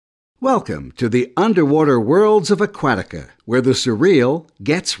Welcome to the underwater worlds of Aquatica, where the surreal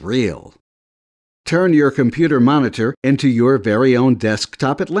gets real. Turn your computer monitor into your very own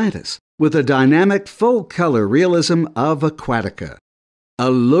desktop Atlantis with the dynamic full-color realism of Aquatica.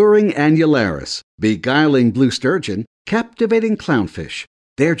 Alluring annularis, beguiling blue sturgeon, captivating clownfish.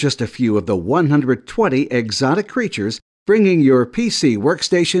 They're just a few of the 120 exotic creatures bringing your PC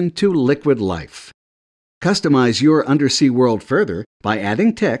workstation to liquid life. Customize your undersea world further by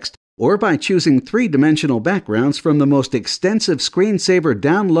adding text or by choosing three-dimensional backgrounds from the most extensive screensaver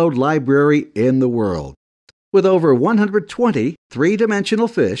download library in the world. With over 120 three-dimensional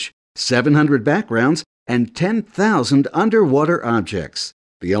fish, 700 backgrounds, and 10,000 underwater objects,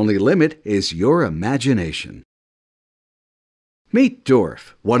 the only limit is your imagination. Meet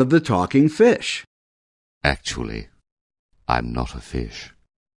Dwarf, one of the talking fish. Actually, I'm not a fish.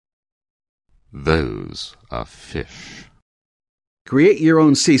 Those are fish. Create your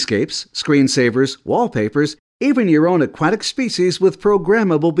own seascapes, screensavers, wallpapers, even your own aquatic species with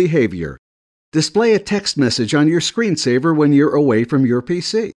programmable behavior. Display a text message on your screensaver when you're away from your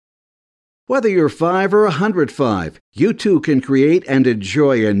PC. Whether you're 5 or 105, you too can create and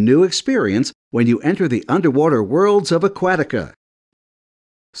enjoy a new experience when you enter the underwater worlds of Aquatica.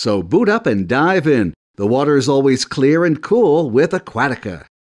 So boot up and dive in. The water is always clear and cool with Aquatica.